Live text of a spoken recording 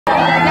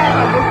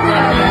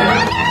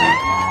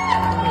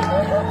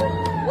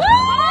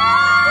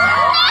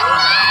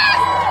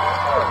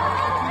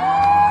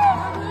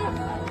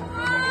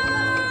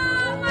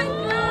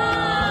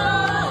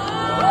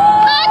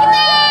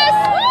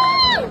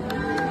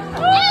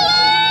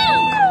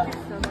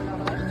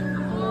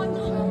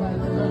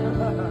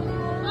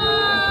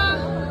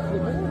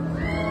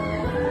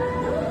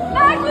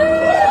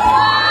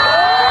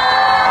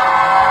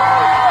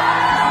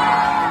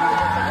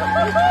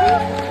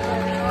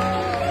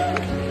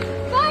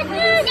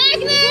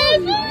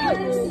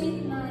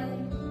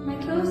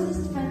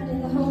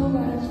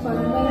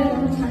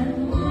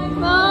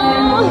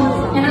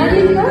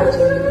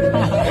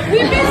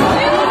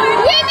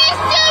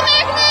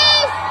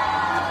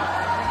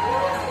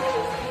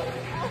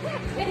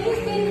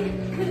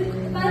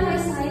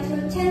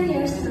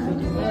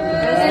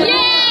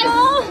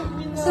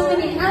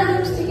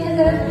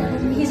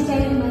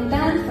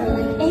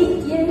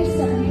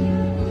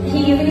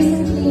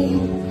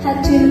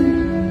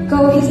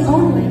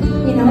own way,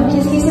 you know,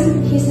 because he's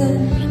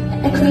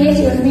a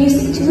creator of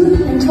music too,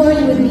 and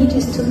touring with me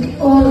just took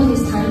all of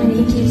his time, and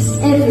he gives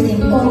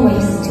everything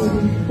always to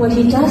what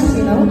he does,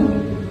 you know.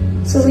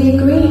 So we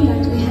agreed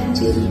that we had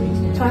to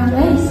part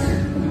ways,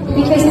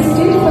 because it's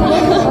good for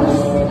both of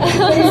us,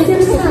 but it's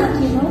still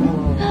sad, you know.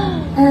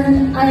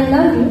 And I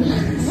love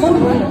you so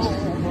much,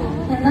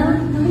 and now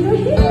you're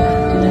here.